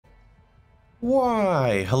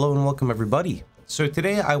Why, hello and welcome everybody. So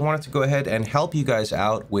today I wanted to go ahead and help you guys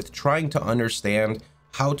out with trying to understand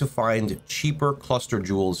how to find cheaper cluster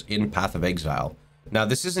jewels in Path of Exile. Now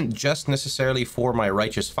this isn't just necessarily for my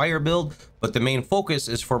Righteous Fire build, but the main focus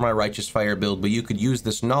is for my Righteous Fire build, but you could use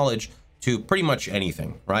this knowledge to pretty much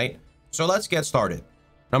anything, right? So let's get started.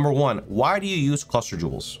 Number one, why do you use cluster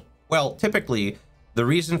jewels? Well, typically the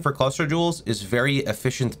reason for cluster jewels is very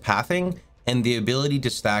efficient pathing and the ability to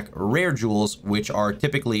stack rare jewels, which are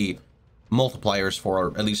typically multipliers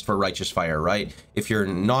for, at least for Righteous Fire, right? If you're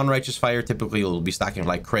non-Righteous Fire, typically you'll be stacking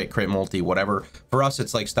like crit multi, whatever. For us,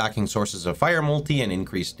 it's like stacking sources of fire multi and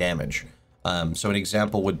increased damage. So an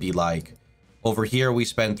example would be like, over here, we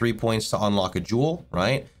spend 3 points to unlock a jewel,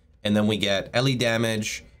 right? And then we get LE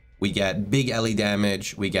damage, we get big LE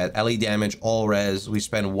damage, we get LE damage all res, we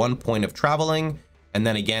spend 1 point of traveling, and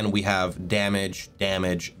then again, we have damage,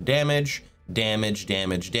 damage, damage, damage,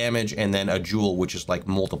 damage, damage, and then a jewel, which is like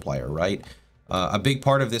multiplier, right? A big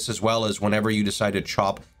part of this as well is whenever you decide to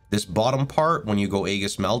chop this bottom part, when you go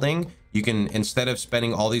Aegis melding, you can, instead of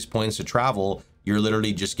spending all these points to travel, you're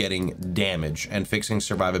literally just getting damage and fixing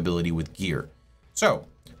survivability with gear. So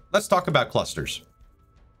let's talk about clusters.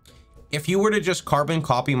 If you were to just carbon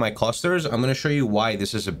copy my clusters, I'm going to show you why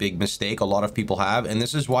this is a big mistake a lot of people have. And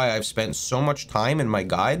this is why I've spent so much time in my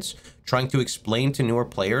guides trying to explain to newer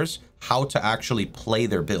players how to actually play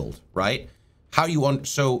their build, right? How you want,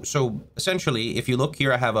 so essentially, if you look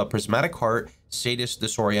here, I have a Prismatic Heart, Sadist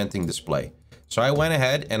Disorienting Display. So I went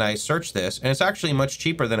ahead and I searched this, and it's actually much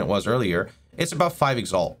cheaper than it was earlier. It's about 5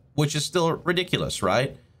 Exalt, which is still ridiculous,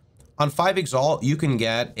 right? On 5 Exalt, you can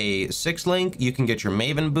get a 6-link, you can get your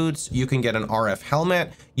Maven boots, you can get an RF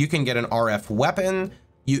helmet, you can get an RF weapon,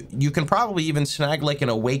 you can probably even snag like an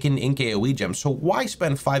Awakened Ink AoE gem. So why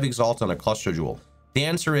spend 5 Exalt on a cluster jewel? The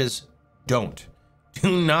answer is don't.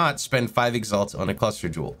 Do not spend 5 Exalts on a cluster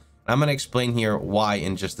jewel. I'm going to explain here why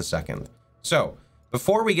in just a second. So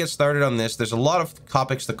before we get started on this, there's a lot of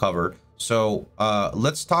topics to cover. So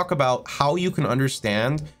let's talk about how you can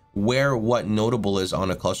understand where what notable is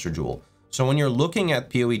on a cluster jewel. So when you're looking at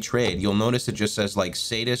PoE trade, you'll notice it just says like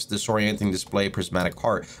Sadist, Disorienting Display, Prismatic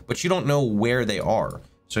Heart, but you don't know where they are.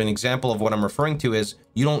 So an example of what I'm referring to is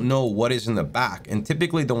you don't know what is in the back, and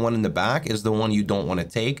typically the one in the back is the one you don't want to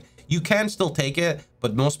take. You can still take it,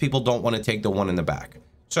 but most people don't want to take the one in the back.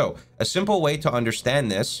 So a simple way to understand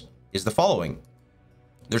this is the following.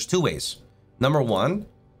 There's 2 ways. Number one,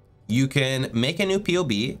 you can make a new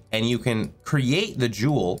POB and you can create the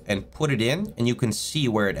jewel and put it in, and you can see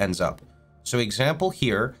where it ends up. So example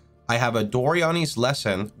here, I have a Doriani's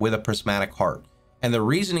Lesson with a Prismatic Heart. And the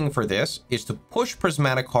reasoning for this is to push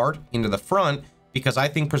Prismatic Heart into the front because I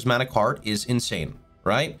think Prismatic Heart is insane,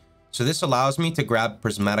 right? So this allows me to grab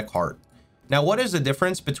Prismatic Heart. Now, what is the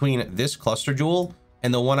difference between this cluster jewel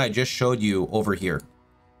and the one I just showed you over here?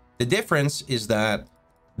 The difference is that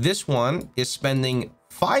this one is spending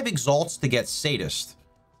 5 Exalts to get Sadist,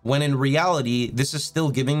 when in reality, this is still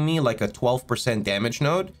giving me like a 12% damage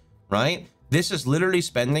node, right? This is literally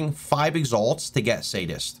spending 5 Exalts to get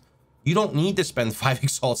Sadist. You don't need to spend 5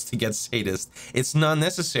 Exalts to get Sadist. It's not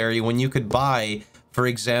necessary when you could buy, for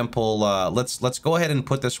example, let's go ahead and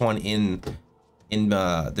put this one in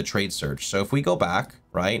the trade search. So if we go back,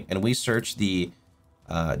 right, and we search the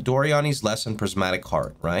Doriani's Lesson Prismatic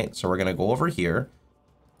Heart, right? So we're going to go over here.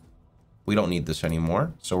 We don't need this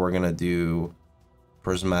anymore. So we're going to do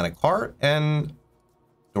Prismatic Heart and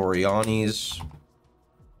Doriani's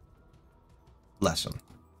Lesson.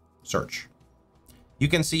 Search. You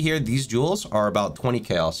can see here, these jewels are about 20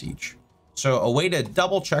 chaos each. So a way to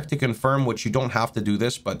double check to confirm, which you don't have to do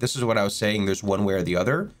this, but this is what I was saying, there's one way or the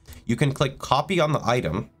other. You can click copy on the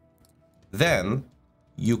item. Then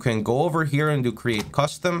you can go over here and do create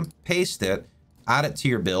custom, paste it, add it to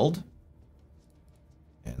your build.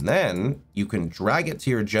 And then you can drag it to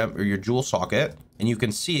your gem or your jewel socket, and you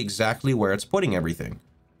can see exactly where it's putting everything.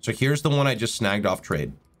 So here's the one I just snagged off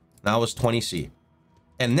trade. That was 20C.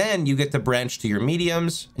 And then you get to branch to your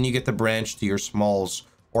mediums, and you get to branch to your smalls,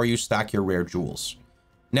 or you stack your rare jewels.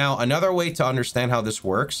 Now, another way to understand how this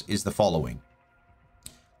works is the following.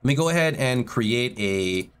 Let me go ahead and create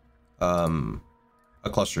a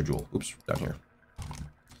cluster jewel. Oops, down here.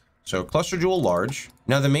 So cluster jewel large.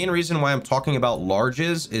 Now, the main reason why I'm talking about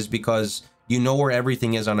larges is because you know where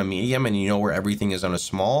everything is on a medium and you know where everything is on a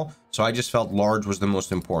small. So I just felt large was the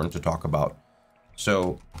most important to talk about.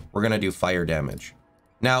 So we're going to do fire damage.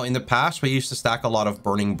 Now, in the past, we used to stack a lot of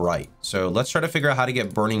Burning Bright. So let's try to figure out how to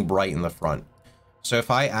get Burning Bright in the front. So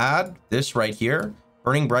if I add this right here,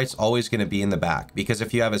 Burning Bright's always going to be in the back, because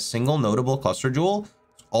if you have a single notable cluster jewel,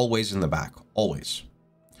 it's always in the back, always.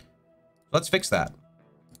 Let's fix that.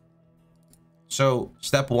 So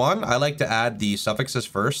step 1, I like to add the suffixes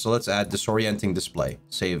first. So let's add disorienting display.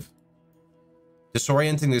 Save.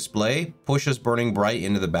 Disorienting display pushes burning bright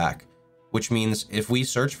into the back, which means if we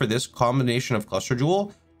search for this combination of cluster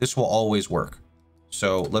jewel, this will always work.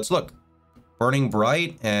 So let's look. Burning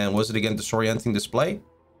bright, and was it again disorienting display?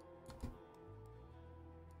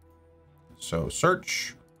 So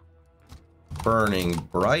search burning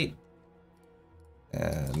bright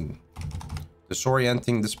and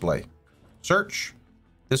disorienting display. Search.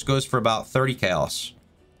 This goes for about 30 chaos.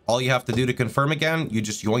 All you have to do to confirm again, you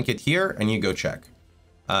just yoink it here and you go check.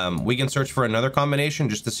 We can search for another combination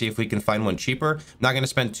just to see if we can find one cheaper. I'm not going to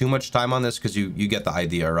spend too much time on this because you get the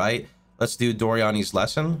idea, right? Let's do Doriani's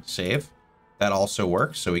lesson. Save. That also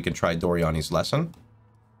works, so we can try Doriani's lesson.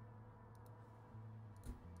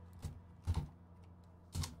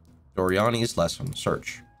 Doriani's lesson.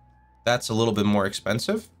 Search. That's a little bit more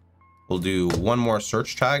expensive. We'll do one more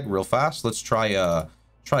search tag real fast. Let's try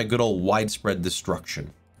good old widespread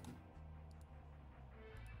destruction.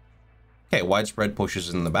 Okay, widespread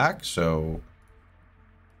pushes in the back, so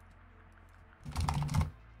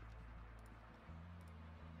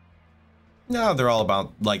no, they're all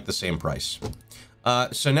about like the same price.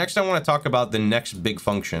 So next I want to talk about the next big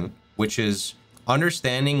function, which is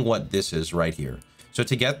understanding what this is right here. So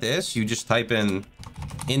to get this, you just type in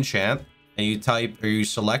enchant and you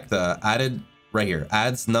select the added right here,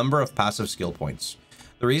 adds number of passive skill points.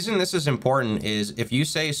 The reason this is important is if you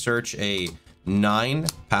say search a 9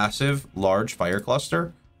 passive large fire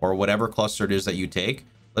cluster or whatever cluster it is that you take,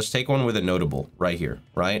 let's take one with a notable right here,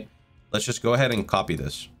 right? Let's just go ahead and copy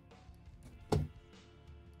this.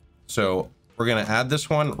 So we're going to add this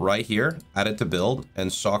one right here, add it to build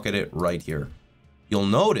and socket it right here. You'll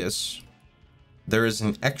notice there is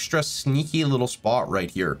an extra sneaky little spot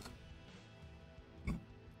right here,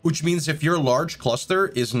 which means if your large cluster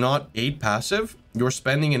is not 8 passive, you're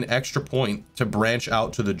spending an extra point to branch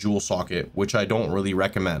out to the jewel socket, which I don't really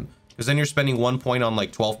recommend, because then you're spending 1 point on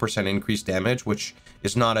like 12% increased damage, which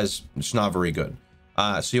is it's not very good.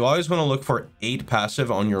 So you always want to look for 8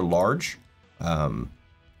 passive on your large.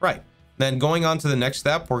 Right. Then going on to the next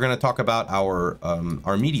step, we're going to talk about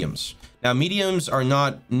our mediums. Now, mediums are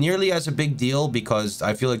not nearly as a big deal because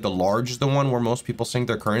I feel like the large is the one where most people sink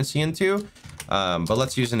their currency into. But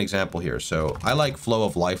let's use an example here. So I like flow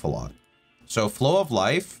of life a lot. So flow of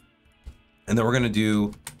life, and then we're going to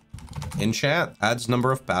do enchant, adds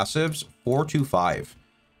number of passives, 4 to 5.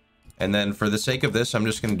 And then for the sake of this, I'm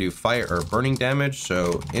just going to do fire or burning damage.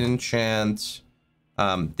 So enchant,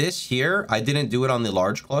 this here, I didn't do it on the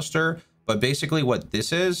large cluster, but basically what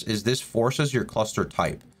this is this forces your cluster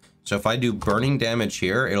type. So if I do burning damage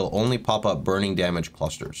here, it'll only pop up burning damage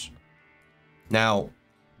clusters. Now,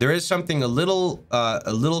 there is something a little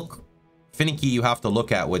finicky you have to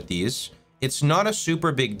look at with these. It's not a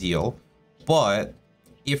super big deal, but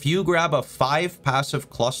if you grab a 5 passive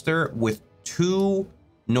cluster with 2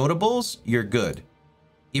 notables, you're good.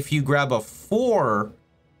 If you grab a 5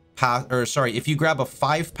 passive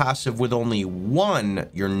with only 1,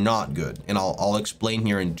 you're not good. And I'll explain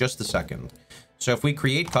here in just a second. So if we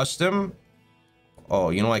create custom, oh,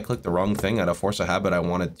 you know, I clicked the wrong thing. Out of force of habit, I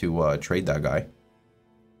wanted to trade that guy.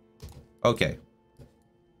 Okay.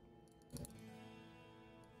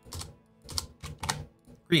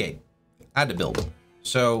 Create. Add to build.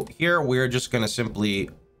 So here we're just going to simply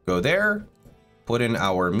go there, put in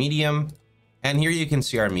our medium, and here you can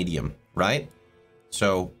see our medium, right?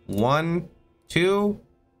 So 1, 2,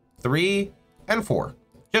 3, and 4.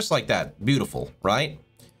 Just like that. Beautiful, right?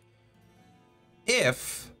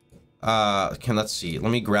 If, let's see.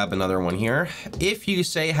 Let me grab another one here. If you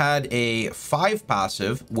say had a 5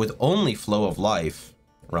 passive with only flow of life,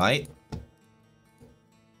 right?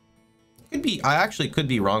 Could be, I actually could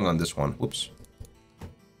be wrong on this one. Whoops.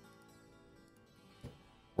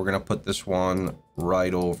 We're going to put this one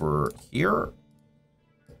right over here.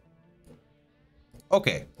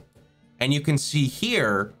 Okay. And you can see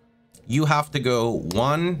here, you have to go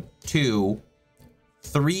 1, 2,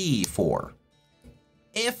 3, 4.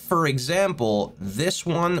 If, for example, this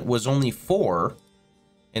one was only 4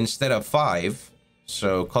 instead of 5,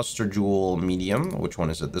 so cluster jewel medium, which one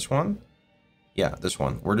is it? This one? Yeah, this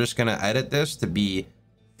one. We're just going to edit this to be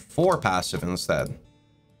 4 passive instead.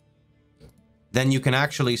 Then you can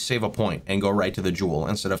actually save a point and go right to the jewel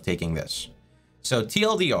instead of taking this. So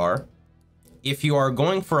TLDR, if you are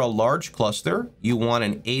going for a large cluster, you want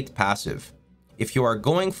an 8 passive. If you are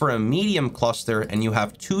going for a medium cluster and you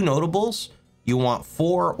have 2 notables, you want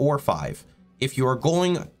 4 or 5. If you are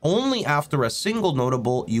going only after a single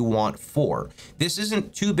notable, you want 4. This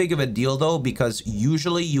isn't too big of a deal though, because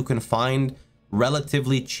usually you can find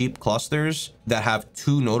relatively cheap clusters that have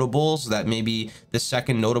 2 notables that maybe the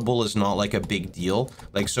second notable is not like a big deal.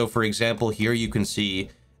 Like, so for example, here you can see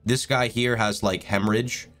this guy here has like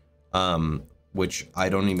hemorrhage, which I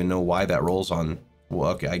don't even know why that rolls on.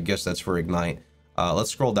 Well, okay, I guess that's for ignite.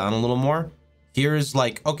 Let's scroll down a little more. Here's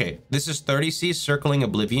like, okay, this is 30C circling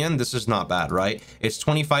oblivion. This is not bad, right? It's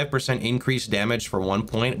 25% increased damage for 1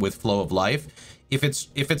 point with flow of life. If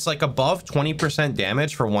it's like above 20%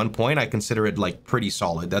 damage for 1 point, I consider it like pretty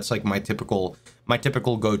solid. That's like my typical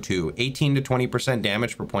go-to. 18 to 20%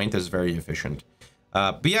 damage per point is very efficient.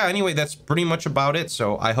 But yeah, anyway, that's pretty much about it.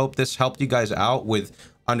 So I hope this helped you guys out with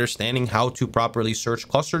understanding how to properly search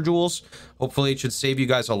cluster jewels. Hopefully it should save you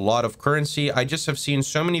guys a lot of currency. I just have seen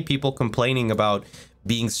so many people complaining about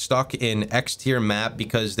being stuck in X tier map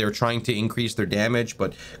because they're trying to increase their damage,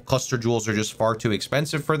 but cluster jewels are just far too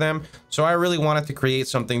expensive for them. So I really wanted to create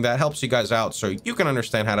something that helps you guys out so you can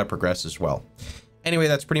understand how to progress as well. Anyway,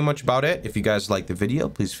 that's pretty much about it. If you guys liked the video,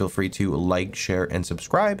 please feel free to like, share, and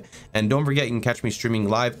subscribe. And don't forget, you can catch me streaming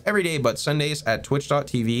live every day but Sundays at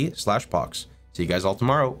twitch.tv/Pohx. See you guys all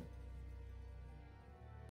tomorrow.